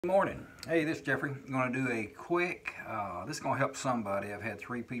Good morning. Hey, this is Jeffrey. I'm going to do a quick, this is going to help somebody. I've had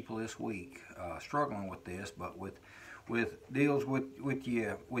 3 people this week struggling with this, but with deals with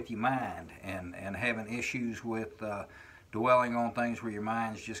your mind and having issues with dwelling on things where your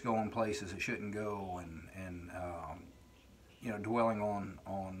mind's just going places it shouldn't go, and dwelling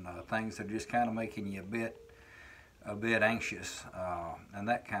on things that are just kind of making you a bit anxious and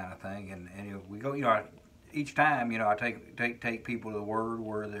that kind of thing. And we go, each time, I take people to the Word,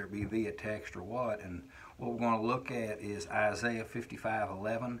 whether it be via text or what, and what we're going to look at is Isaiah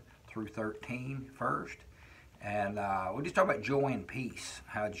 55:11 through 13 first. And we'll just talk about joy and peace,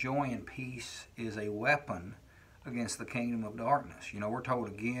 how joy and peace is a weapon against the kingdom of darkness. We're told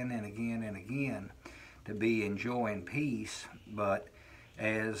again and again and again to be in joy and peace, but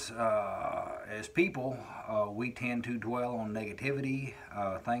as people, we tend to dwell on negativity,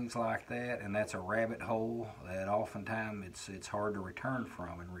 things like that, and that's a rabbit hole that oftentimes it's hard to return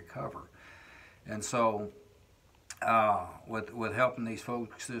from and recover. And so, with helping these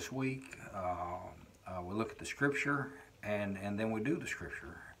folks this week, we look at the Scripture, and then we do the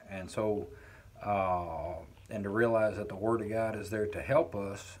Scripture, and so and to realize that the Word of God is there to help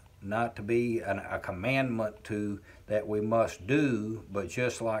us. Not to be a commandment that we must do, but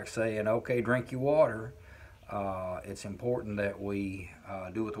just like saying, okay, drink your water, it's important that we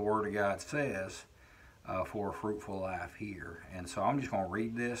do what the Word of God says for a fruitful life here. And so I'm just going to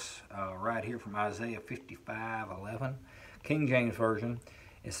read this right here from Isaiah 55:11, King James Version.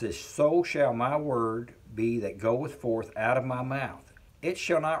 It says, "So shall my word be that goeth forth out of my mouth. It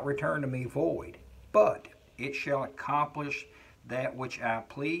shall not return to me void, but it shall accomplish that which I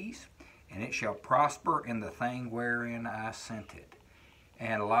please, and it shall prosper in the thing wherein I sent it."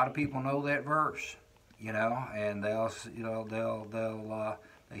 And a lot of people know that verse, and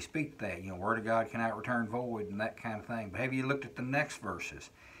they speak that, Word of God cannot return void and that kind of thing. But have you looked at the next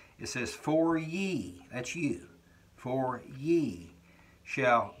verses? It says, "For ye," that's you, "for ye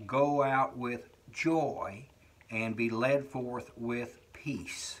shall go out with joy and be led forth with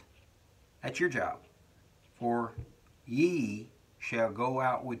peace." That's your job. For ye shall go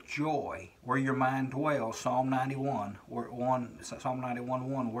out with joy, where your mind dwells. Psalm 91, Psalm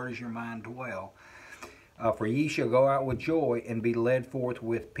 91:1. Where does your mind dwell? For ye shall go out with joy and be led forth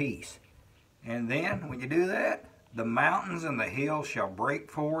with peace. And then, when you do that, the mountains and the hills shall break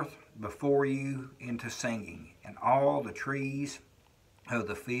forth before you into singing, and all the trees of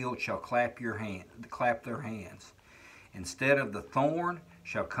the field shall clap their hands. Instead of the thorn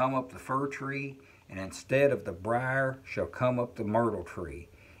shall come up the fir tree, and instead of the briar shall come up the myrtle tree.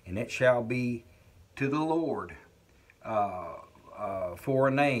 And it shall be to the Lord for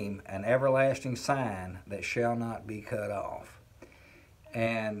a name, an everlasting sign that shall not be cut off.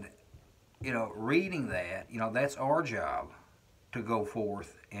 And, reading that, that's our job, to go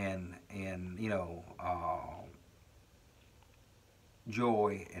forth and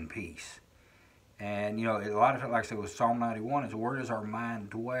joy and peace. And a lot of it, like I said, with Psalm 91, is where does our mind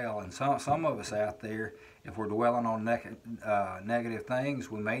dwell? And some of us out there, if we're dwelling on negative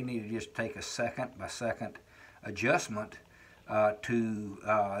things, we may need to just take a second by second adjustment as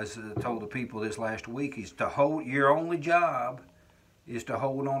I told the people this last week, is to hold. Your only job is to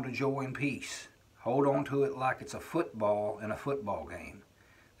hold on to joy and peace. Hold on to it like it's a football in a football game.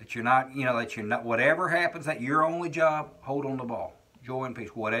 That you're not, whatever happens, that your only job, hold on the ball. Joy and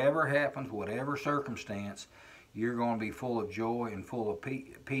peace. Whatever happens, whatever circumstance, you're going to be full of joy and full of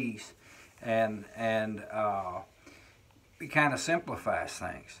peace, and it kind of simplifies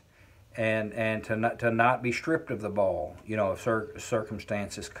things, and to not be stripped of the ball. If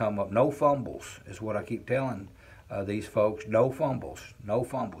circumstances come up, no fumbles is what I keep telling these folks. No fumbles, no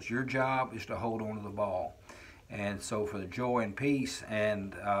fumbles. Your job is to hold on to the ball, and so for the joy and peace,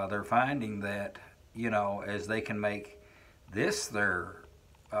 and they're finding that as they can make this their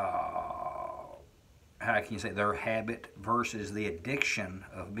how can you say, their habit versus the addiction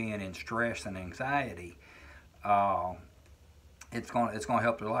of being in stress and anxiety, it's going to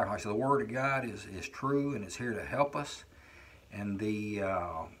help their life. Like I said, the Word of God is true, and it's here to help us. And the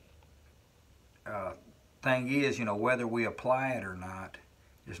thing is, whether we apply it or not,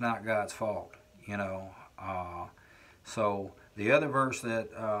 it's not God's fault. So the other verse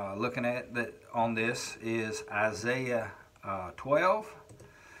that looking at that on this is Isaiah 12,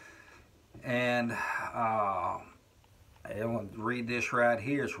 and I want to read this right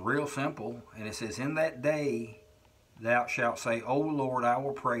here. It's real simple, and it says, "In that day thou shalt say, O Lord, I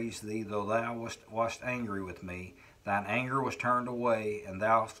will praise thee, though thou wast angry with me. Thine anger was turned away, and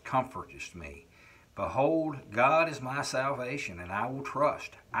thou comfortest me. Behold, God is my salvation, and I will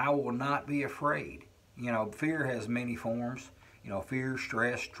trust. I will not be afraid." Fear has many forms. fear,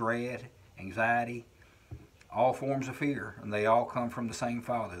 stress, dread, anxiety, all forms of fear, and they all come from the same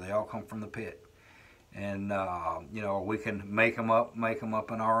Father. They all come from the pit. And we can make them up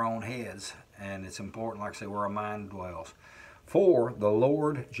in our own heads, and it's important, like I say, where our mind dwells. For the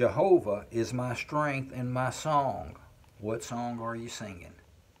Lord Jehovah is my strength and my song. What song are you singing?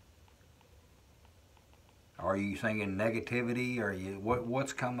 Are you singing negativity?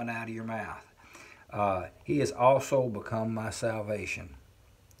 What's coming out of your mouth? He has also become my salvation.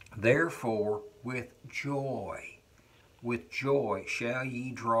 Therefore, with joy shall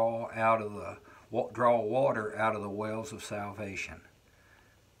ye draw water out of the wells of salvation.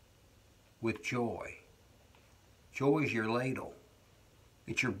 With joy. Joy is your ladle.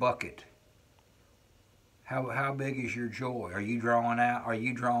 It's your bucket. How big is your joy? Are you drawing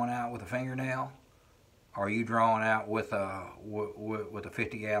out with a fingernail? Are you drawing out with a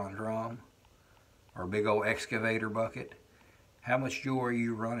 50-gallon drum or a big old excavator bucket? How much joy are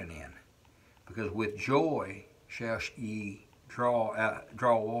you running in? Because with joy shall ye draw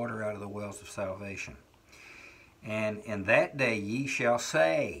water out of the wells of salvation. And in that day ye shall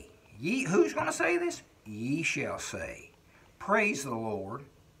say, who's going to say this? Ye shall say, praise the Lord.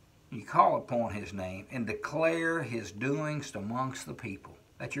 You call upon his name and declare his doings amongst the people.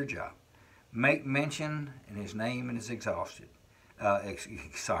 That's your job. Make mention in his name and is exalted.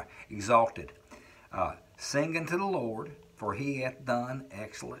 Sing unto the Lord, for he hath done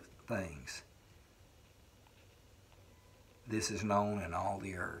excellent things. This is known in all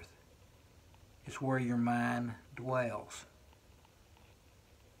the earth. It's where your mind dwells.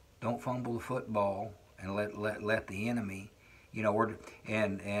 Don't fumble the football and let the enemy,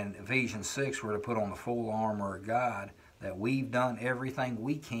 and Ephesians 6, we're to put on the full armor of God, that we've done everything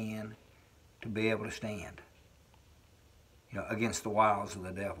we can to be able to stand, against the wiles of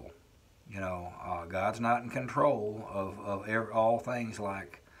the devil. God's not in control of all things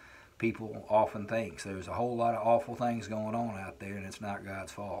like people often think. There's a whole lot of awful things going on out there, and it's not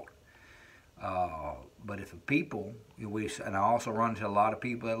God's fault. But if people, and I also run into a lot of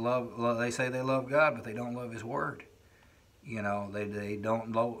people that they say they love God, but they don't love His Word. They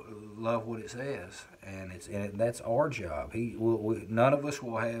don't love what it says, and that's our job. None of us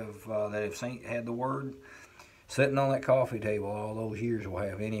will have that have had the Word sitting on that coffee table all those years will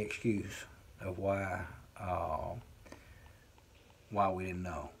have any excuse of why we didn't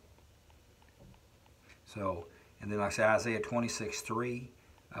know. So, and then like I say, Isaiah 26:3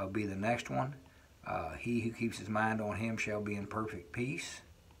 be the next one. He who keeps his mind on him shall be in perfect peace.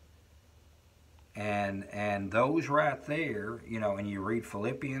 And those right there, and you read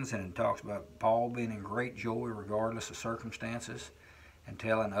Philippians, and it talks about Paul being in great joy regardless of circumstances, and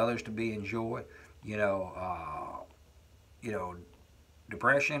telling others to be in joy.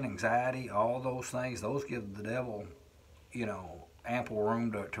 Depression, anxiety, all those things, those give the devil, ample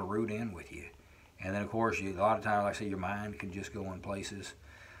room to root in with you. And then, of course, a lot of times, like I say, your mind can just go in places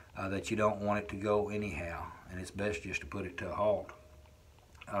that you don't want it to go anyhow, and it's best just to put it to a halt.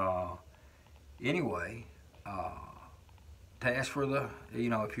 Anyway, to ask for the,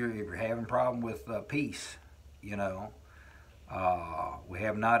 if you're having a problem with peace, we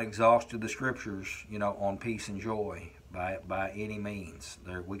have not exhausted the scriptures, on peace and joy by any means.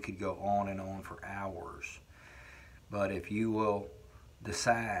 We could go on and on for hours. But if you will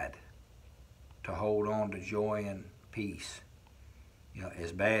decide to hold on to joy and peace,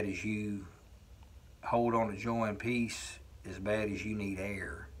 as bad as you hold on to joy and peace, as bad as you need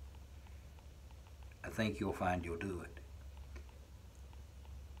air, I think you'll find you'll do it.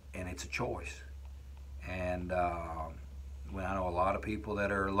 And it's a choice. And I know a lot of people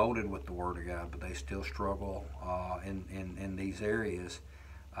that are loaded with the Word of God, but they still struggle in these areas.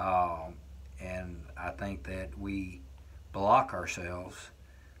 And I think that we block ourselves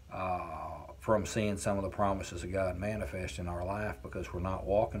from seeing some of the promises of God manifest in our life because we're not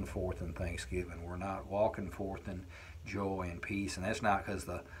walking forth in thanksgiving. We're not walking forth in joy and peace. And that's not because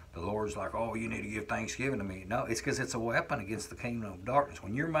the Lord's like, oh, you need to give thanksgiving to me. No, it's because it's a weapon against the kingdom of darkness.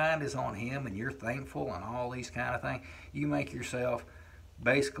 When your mind is on Him and you're thankful and all these kind of things, you make yourself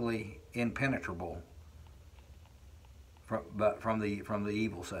basically impenetrable from the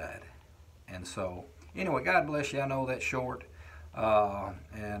evil side. And so, anyway, God bless you. I know that's short.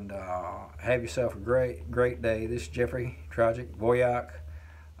 And have yourself a great day. This is Jeffrey Tragic Voyak.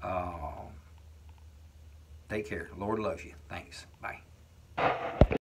 Take care. The Lord loves you. Thanks. Bye.